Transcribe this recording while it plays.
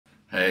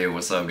Hey,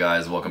 what's up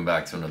guys? Welcome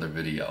back to another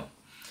video.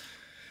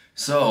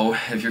 So,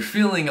 if you're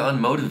feeling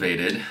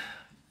unmotivated,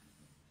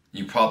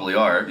 you probably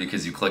are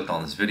because you clicked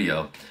on this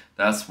video.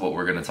 That's what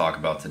we're going to talk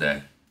about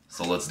today.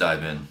 So let's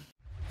dive in.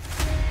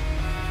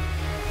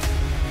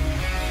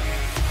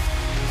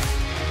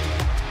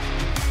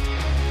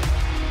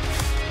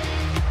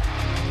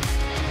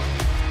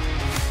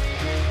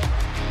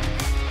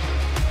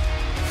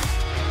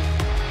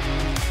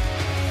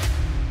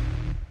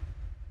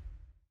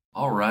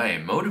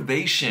 Alright,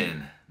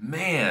 motivation.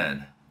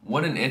 Man,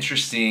 what an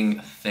interesting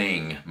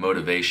thing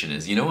motivation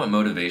is. You know what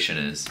motivation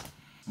is?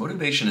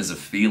 Motivation is a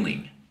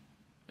feeling.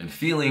 And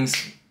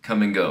feelings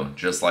come and go,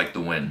 just like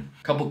the wind.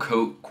 A couple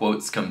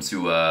quotes come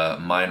to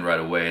mind right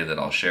away that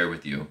I'll share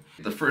with you.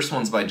 The first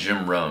one's by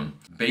Jim Rohn.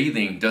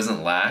 Bathing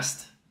doesn't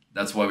last.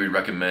 That's why we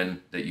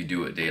recommend that you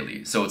do it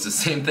daily. So it's the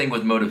same thing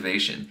with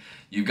motivation.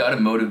 You've got to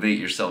motivate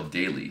yourself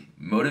daily.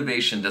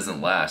 Motivation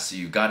doesn't last, so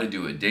you've got to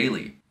do it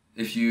daily.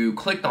 If you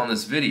clicked on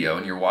this video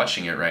and you're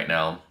watching it right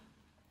now,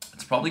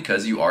 it's probably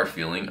because you are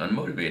feeling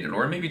unmotivated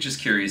or maybe just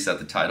curious at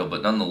the title,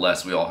 but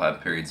nonetheless, we all have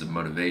periods of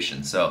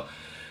motivation. So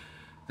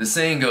the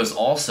saying goes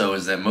also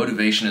is that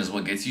motivation is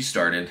what gets you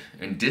started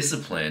and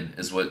discipline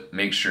is what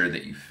makes sure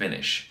that you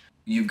finish.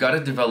 You've got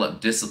to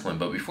develop discipline,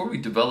 but before we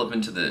develop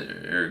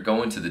into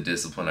go into the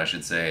discipline, I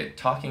should say,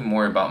 talking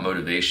more about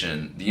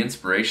motivation, the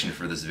inspiration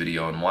for this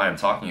video and why I'm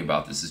talking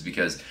about this is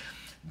because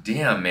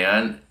damn,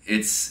 man,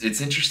 it's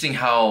interesting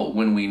how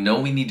when we know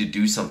we need to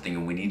do something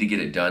and we need to get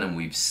it done and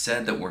we've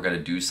said that we're going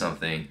to do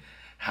something,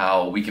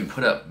 how we can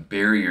put up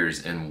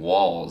barriers and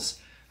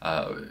walls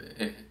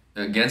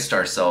against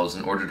ourselves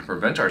in order to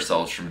prevent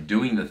ourselves from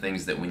doing the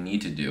things that we need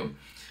to do.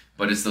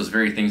 But it's those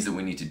very things that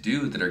we need to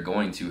do that are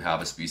going to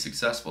have us be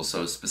successful.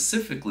 So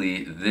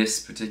specifically, this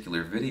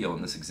particular video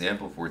and this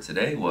example for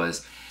today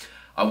was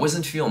I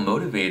wasn't feeling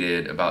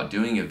motivated about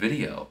doing a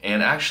video,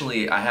 and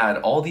actually I had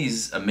all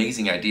these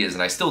amazing ideas,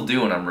 and I still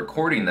do, and I'm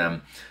recording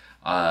them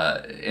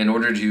in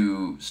order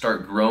to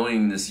start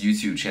growing this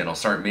YouTube channel,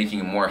 start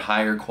making more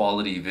higher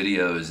quality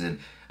videos and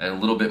a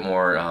little bit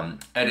more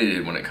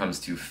edited when it comes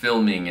to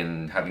filming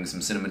and having some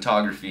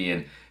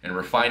cinematography and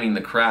refining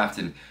the craft.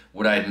 And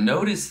what I had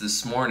noticed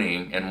this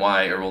morning and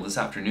this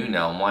afternoon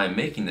now, and why I'm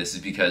making this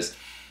is because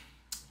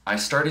I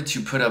started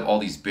to put up all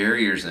these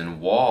barriers and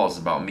walls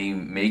about me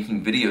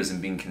making videos and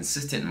being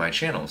consistent in my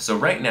channel. So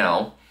right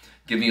now,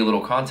 give me a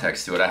little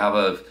context to it. I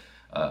have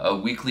a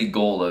weekly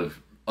goal of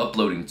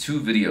uploading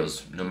 2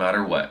 videos no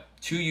matter what.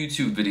 2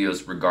 YouTube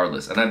videos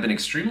regardless. And I've been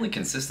extremely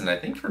consistent, I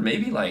think for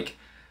maybe like,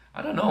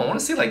 I don't know, I want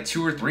to say like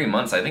 2 or 3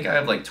 months. I think I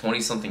have like 20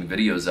 something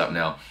videos up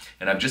now.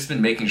 And I've just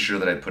been making sure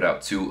that I put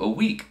out 2 a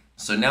week.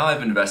 So now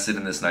I've invested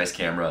in this nice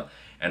camera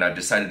and I've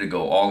decided to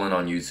go all in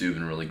on YouTube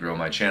and really grow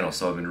my channel.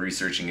 So I've been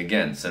researching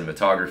again,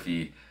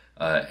 cinematography,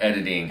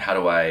 editing, how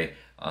do I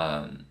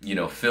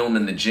film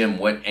in the gym,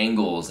 what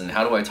angles, and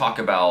how do I talk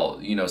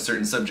about,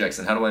 certain subjects,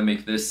 and how do I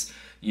make this,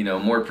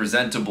 more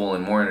presentable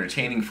and more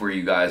entertaining for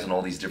you guys and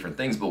all these different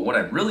things. But what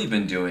I've really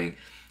been doing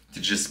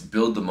to just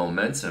build the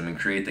momentum and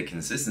create the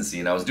consistency,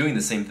 and I was doing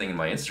the same thing in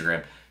my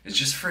Instagram, is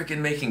just freaking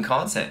making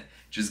content.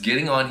 Just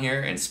getting on here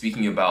and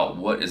speaking about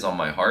what is on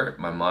my heart,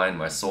 my mind,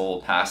 my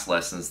soul, past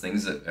lessons,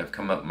 things that have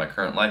come up in my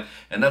current life.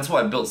 And that's why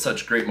I've built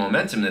such great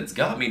momentum that's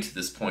got me to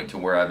this point to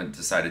where I've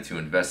decided to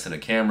invest in a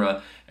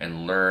camera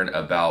and learn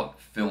about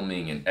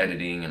filming and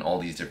editing and all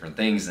these different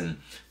things, and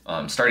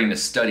starting to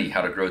study how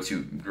to grow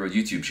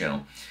YouTube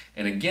channel.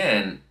 And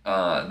again,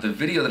 the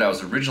video that I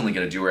was originally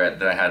going to do,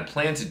 that I had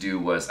planned to do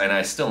was, and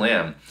I still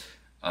am,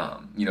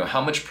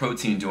 how much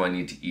protein do I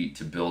need to eat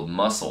to build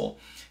muscle?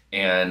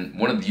 And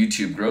one of the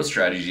YouTube growth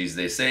strategies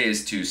they say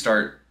is to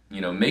start,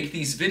 make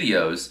these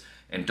videos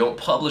and don't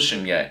publish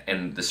them yet.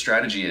 And the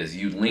strategy is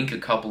you link a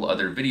couple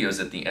other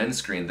videos at the end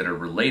screen that are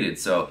related.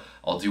 So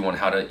I'll do one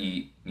how to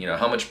eat,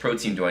 how much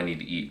protein do I need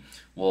to eat?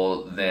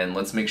 Well, then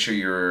let's make sure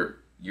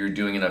you're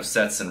doing enough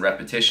sets and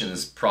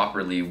repetitions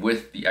properly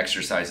with the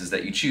exercises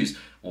that you choose.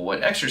 Well,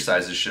 what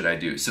exercises should I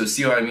do? So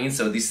see what I mean?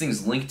 So these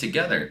things link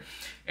together.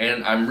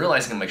 And I'm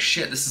realizing, I'm like,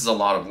 shit, this is a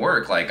lot of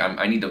work. Like,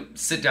 I need to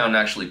sit down and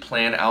actually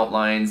plan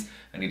outlines.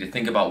 I need to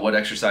think about what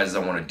exercises I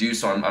want to do.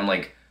 So I'm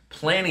like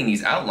planning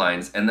these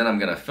outlines, and then I'm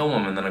going to film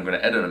them, and then I'm going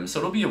to edit them. So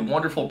it'll be a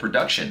wonderful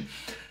production.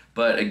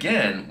 But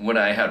again, what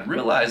I had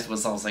realized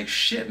was I was like,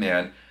 shit,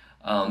 man,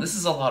 this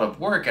is a lot of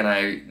work. And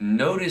I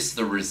noticed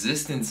the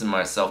resistance in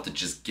myself to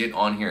just get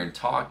on here and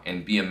talk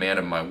and be a man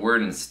of my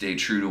word and stay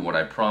true to what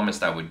I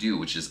promised I would do,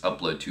 which is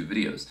upload 2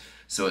 videos.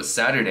 So it's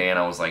Saturday, and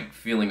I was like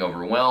feeling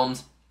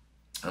overwhelmed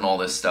and all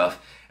this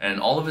stuff, and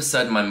all of a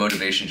sudden my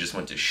motivation just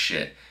went to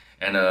shit.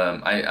 And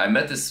I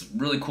met this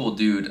really cool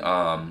dude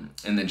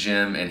in the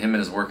gym, and him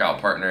and his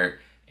workout partner,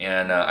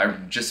 and I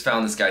just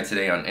found this guy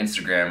today on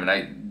Instagram, and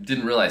I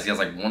didn't realize he has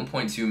like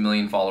 1.2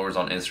 million followers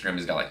on Instagram.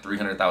 He's got like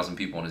 300,000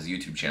 people on his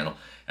YouTube channel,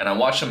 and I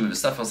watched some of his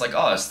stuff and I was like,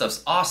 oh, this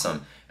stuff's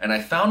awesome. And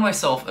I found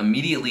myself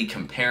immediately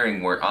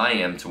comparing where I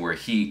am to where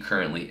he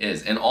currently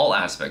is in all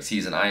aspects.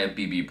 He's an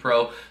IFBB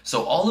pro,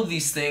 so all of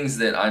these things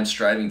that I'm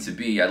striving to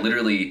be, I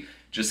literally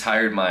just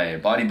hired my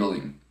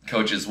bodybuilding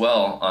coach as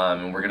well,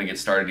 and we're gonna get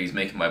started. He's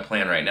making my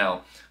plan right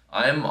now.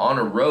 I'm on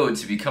a road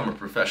to become a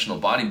professional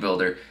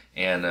bodybuilder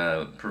and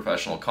a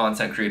professional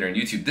content creator on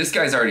YouTube. This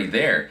guy's already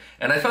there,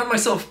 and I found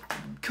myself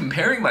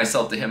comparing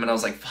myself to him, and I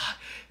was like, fuck.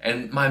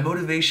 And my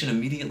motivation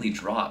immediately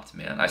dropped,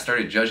 man. I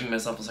started judging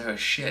myself. I was like, oh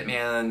shit,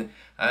 man,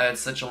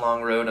 it's such a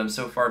long road. I'm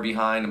so far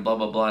behind and blah,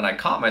 blah, blah. And I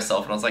caught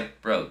myself and I was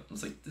like, bro, I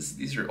was like,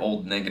 these are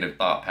old negative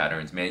thought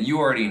patterns, man. You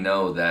already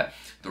know that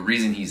the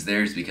reason he's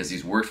there is because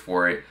he's worked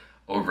for it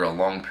over a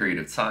long period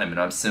of time. And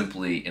I'm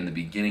simply in the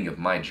beginning of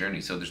my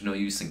journey. So there's no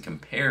use in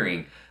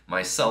comparing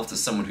myself to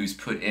someone who's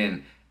put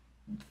in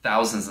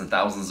thousands and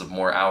thousands of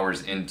more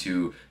hours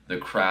into the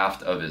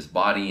craft of his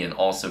body and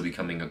also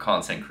becoming a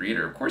content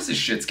creator. Of course his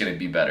shit's gonna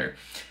be better.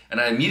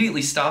 And I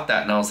immediately stopped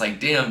that and I was like,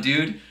 damn,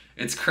 dude,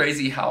 it's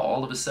crazy how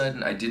all of a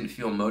sudden I didn't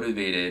feel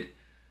motivated.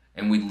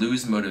 And we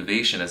lose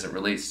motivation as it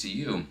relates to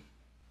you.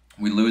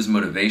 We lose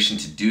motivation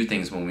to do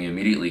things when we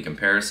immediately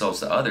compare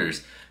ourselves to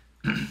others.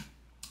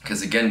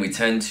 Because again, we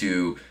tend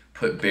to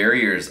put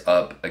barriers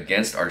up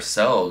against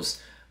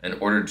ourselves in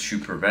order to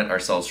prevent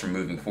ourselves from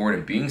moving forward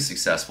and being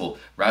successful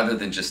rather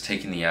than just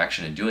taking the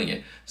action and doing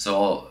it.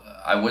 So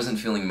I wasn't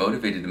feeling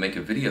motivated to make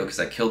a video because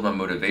I killed my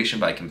motivation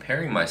by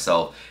comparing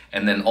myself.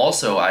 And then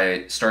also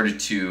I started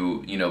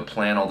to,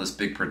 plan all this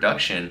big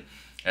production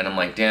and I'm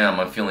like, damn,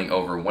 I'm feeling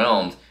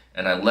overwhelmed.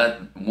 And I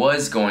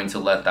was going to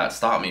let that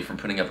stop me from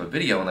putting up a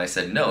video. And I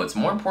said, no, it's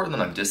more important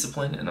that I'm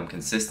disciplined and I'm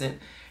consistent.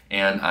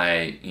 And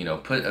I,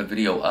 put a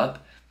video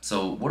up.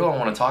 So what do I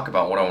want to talk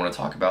about? What I want to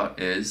talk about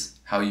is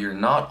how you're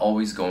not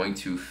always going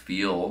to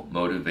feel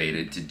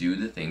motivated to do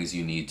the things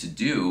you need to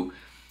do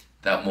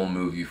that will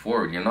move you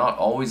forward. You're not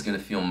always going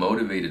to feel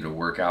motivated to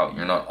work out.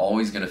 You're not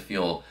always going to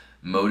feel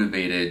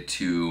motivated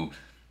to,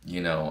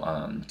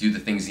 do the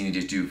things you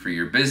need to do for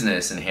your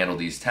business and handle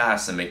these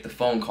tasks and make the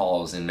phone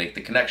calls and make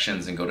the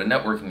connections and go to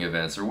networking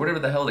events or whatever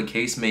the hell the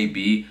case may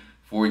be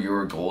for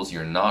your goals.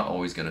 You're not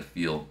always going to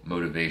feel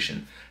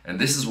motivation. And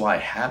this is why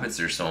habits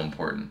are so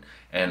important.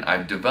 And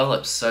I've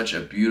developed such a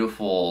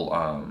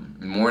beautiful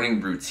morning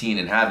routine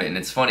and habit. And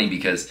it's funny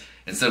because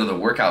instead of the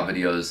workout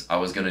videos, I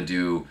was going to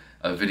do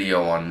a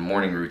video on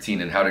morning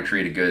routine and how to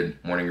create a good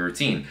morning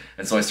routine.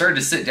 And so I started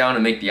to sit down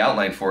and make the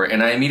outline for it.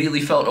 And I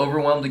immediately felt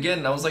overwhelmed again.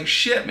 And I was like,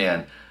 shit,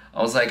 man.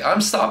 I was like, I'm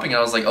stopping. And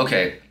I was like,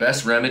 okay,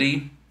 best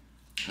remedy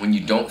when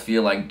you don't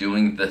feel like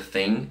doing the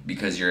thing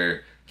because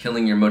you're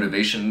killing your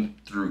motivation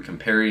through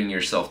comparing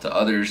yourself to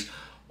others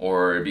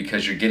or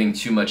because you're getting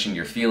too much in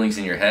your feelings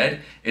in your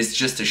head, is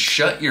just to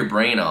shut your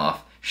brain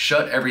off,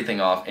 shut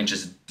everything off, and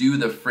just do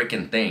the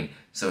frickin' thing.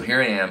 So here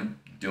I am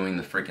doing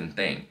the frickin'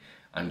 thing.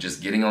 I'm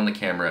just getting on the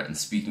camera and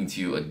speaking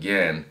to you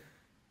again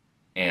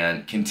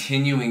and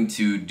continuing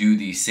to do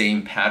the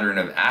same pattern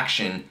of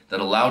action that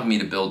allowed me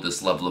to build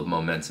this level of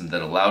momentum,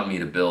 that allowed me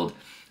to build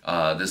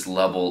this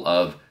level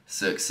of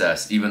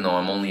success, even though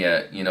I'm only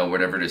at,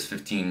 whatever it is,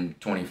 15,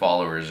 20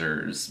 followers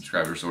or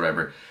subscribers or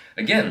whatever.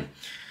 Again,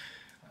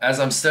 as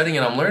I'm studying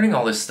and I'm learning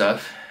all this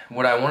stuff,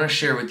 what I want to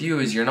share with you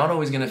is you're not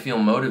always going to feel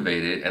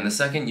motivated, and the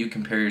second you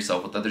compare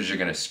yourself with others, you're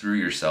going to screw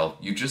yourself.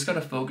 You just got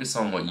to focus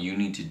on what you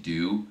need to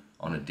do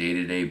on a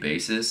day-to-day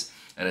basis,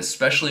 and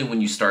especially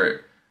when you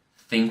start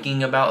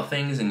thinking about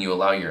things and you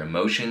allow your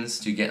emotions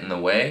to get in the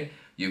way,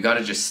 you got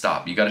to just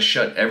stop. You got to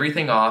shut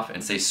everything off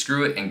and say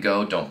screw it and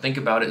go. Don't think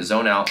about it.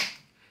 Zone out.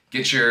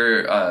 Get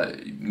your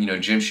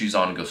gym shoes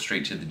on and go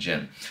straight to the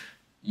gym.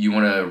 You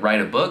want to write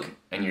a book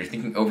and you're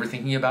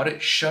overthinking about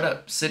it, shut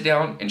up, sit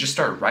down and just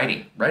start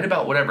writing. Write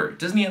about whatever. It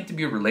doesn't have to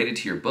be related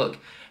to your book.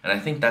 And I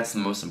think that's the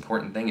most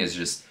important thing, is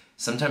just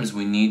sometimes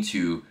we need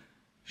to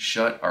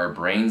shut our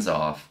brains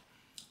off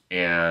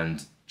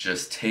and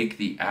just take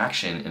the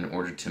action in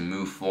order to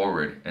move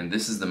forward. And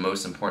this is the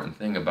most important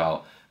thing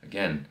about,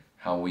 again,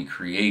 how we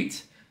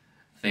create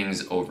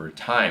things over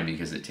time,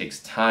 because it takes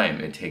time.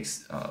 It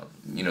takes,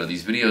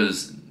 these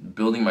videos,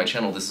 building my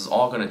channel, this is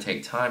all going to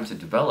take time to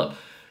develop.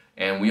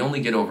 And we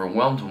only get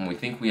overwhelmed when we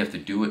think we have to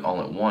do it all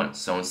at once.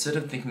 So instead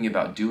of thinking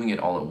about doing it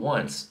all at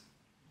once,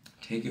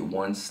 take it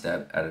one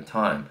step at a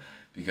time,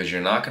 because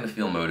you're not going to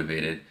feel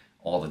motivated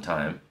all the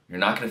time. You're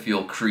not going to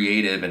feel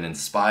creative and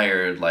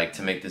inspired, like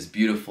to make this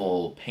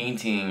beautiful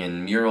painting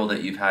and mural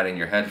that you've had in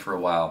your head for a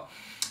while,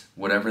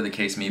 whatever the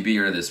case may be,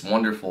 or this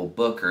wonderful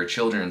book or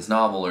children's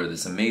novel or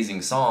this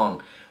amazing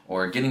song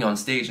or getting on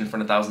stage in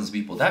front of thousands of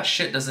people. That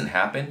shit doesn't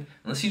happen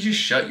unless you just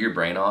shut your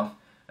brain off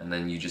and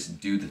then you just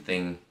do the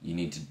thing you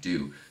need to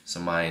do. So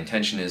my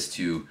intention is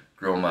to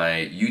grow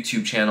my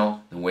YouTube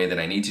channel. The way that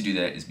I need to do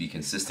that is be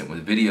consistent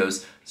with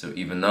videos. So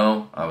even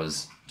though I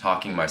was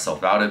talking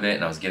myself out of it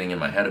and I was getting in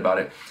my head about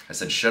it, I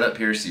said, shut up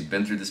here, so you've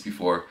been through this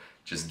before.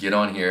 Just get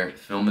on here,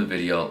 film a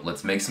video,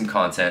 let's make some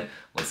content,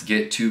 let's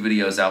get 2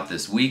 videos out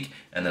this week,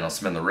 and then I'll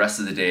spend the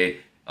rest of the day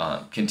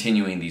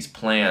continuing these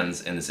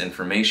plans and this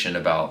information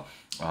about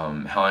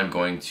how I'm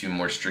going to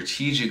more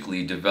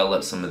strategically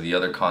develop some of the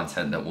other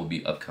content that will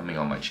be upcoming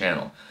on my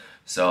channel.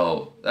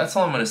 So that's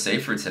all I'm going to say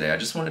for today. I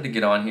just wanted to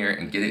get on here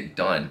and get it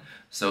done.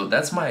 So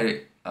that's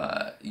my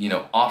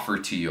offer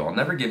to you. I'll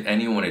never give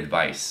anyone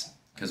advice,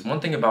 because one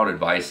thing about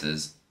advice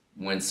is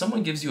when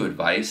someone gives you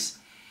advice,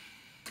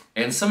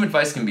 and some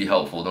advice can be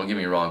helpful, don't get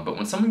me wrong, but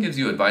when someone gives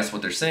you advice,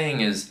 what they're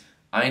saying is,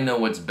 I know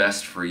what's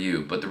best for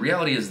you. But the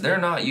reality is they're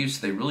not you,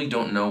 so they really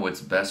don't know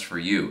what's best for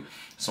you.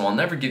 So I'll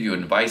never give you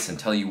advice and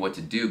tell you what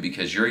to do,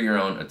 because you're your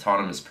own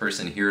autonomous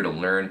person here to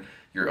learn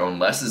your own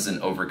lessons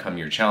and overcome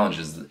your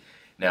challenges.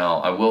 Now,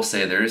 I will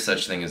say there is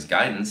such thing as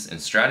guidance and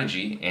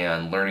strategy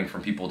and learning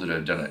from people that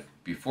have done it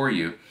before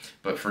you.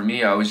 But for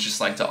me, I always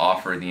just like to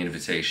offer the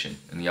invitation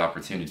and the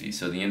opportunity.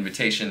 So the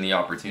invitation, the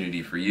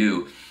opportunity for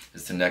you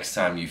is the next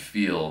time you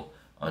feel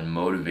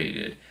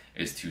unmotivated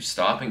is to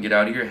stop and get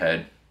out of your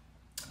head,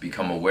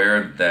 become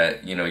aware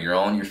that, you know, you're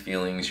all in your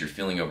feelings, you're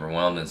feeling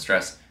overwhelmed and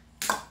stressed,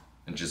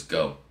 and just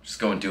go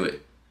and do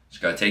it. You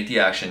gotta take the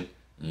action,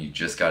 and you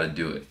just gotta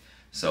do it.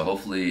 So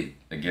hopefully,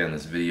 again,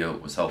 this video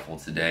was helpful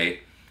today.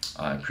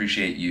 I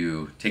appreciate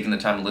you taking the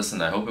time to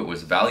listen. I hope it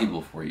was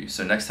valuable for you.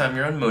 So next time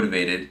you're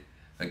unmotivated,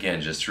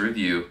 again, just to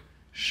review,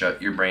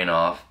 shut your brain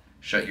off,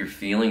 shut your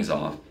feelings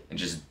off, and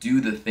just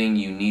do the thing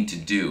you need to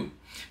do.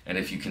 And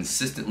if you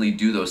consistently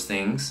do those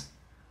things,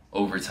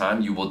 over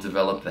time, you will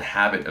develop the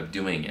habit of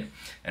doing it.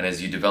 And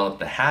as you develop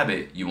the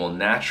habit, you will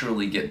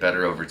naturally get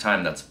better over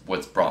time. That's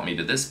what's brought me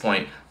to this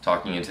point,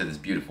 talking into this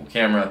beautiful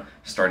camera,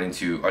 starting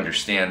to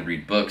understand,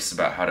 read books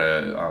about how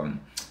to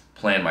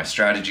plan my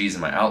strategies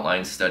and my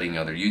outlines, studying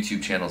other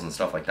YouTube channels and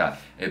stuff like that.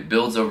 It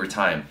builds over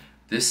time.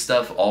 This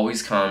stuff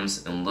always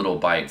comes in little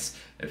bites.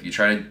 If you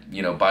try to,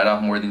 you know, bite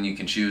off more than you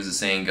can chew, as the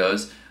saying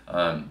goes,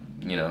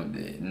 you know,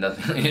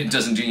 nothing, it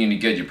doesn't do you any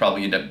good. You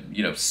probably end up,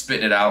 you know,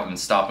 spitting it out and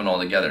stopping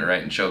altogether,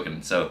 right, and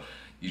choking. So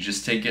you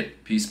just take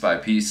it piece by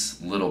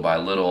piece, little by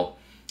little,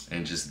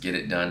 and just get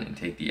it done and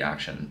take the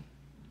action.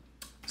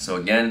 So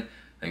again,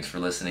 thanks for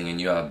listening,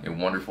 and you have a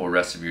wonderful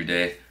rest of your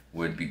day.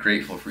 Would be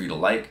grateful for you to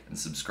like and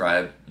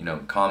subscribe, you know,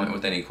 comment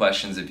with any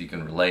questions if you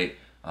can relate,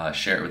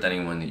 share it with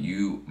anyone that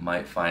you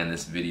might find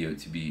this video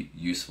to be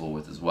useful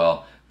with as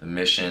well. The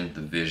mission,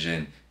 the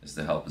vision is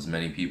to help as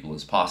many people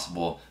as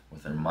possible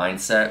with their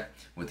mindset,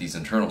 with these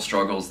internal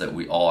struggles that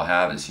we all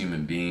have as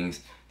human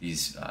beings,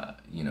 these,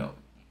 you know,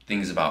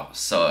 things about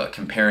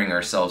comparing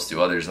ourselves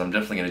to others. And I'm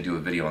definitely going to do a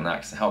video on that,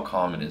 because how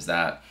common is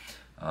that?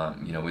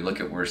 You know, we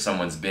look at where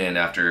someone's been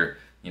after,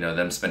 you know,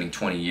 them spending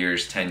 20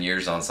 years, 10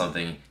 years on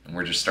something, and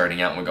we're just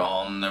starting out and we go,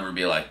 oh, I'll never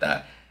be like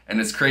that. And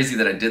it's crazy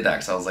that I did that,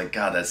 because I was like,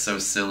 God, that's so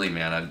silly,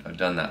 man. I've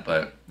done that.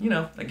 But, you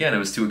know, again, it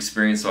was to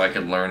experience so I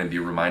could learn and be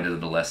reminded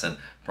of the lesson,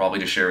 probably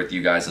to share with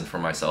you guys and for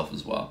myself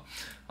as well.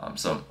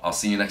 So I'll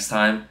see you next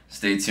time.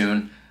 Stay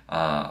tuned.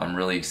 I'm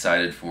really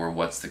excited for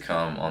what's to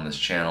come on this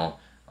channel.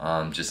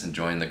 Just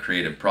enjoying the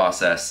creative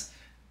process.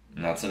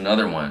 And that's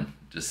another one.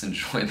 Just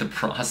enjoy the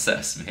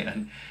process,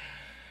 man.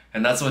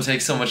 And that's what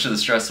takes so much of the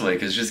stress away,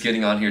 because just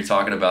getting on here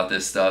talking about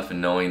this stuff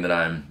and knowing that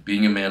I'm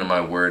being a man of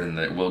my word and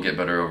that it will get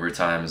better over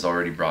time has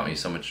already brought me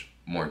so much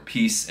more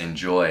peace and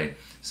joy.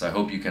 So I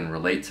hope you can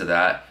relate to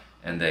that,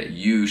 and that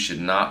you should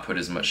not put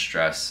as much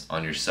stress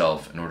on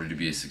yourself in order to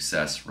be a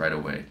success right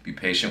away. Be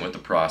patient with the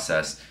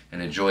process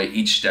and enjoy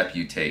each step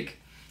you take.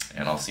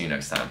 And I'll see you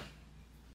next time.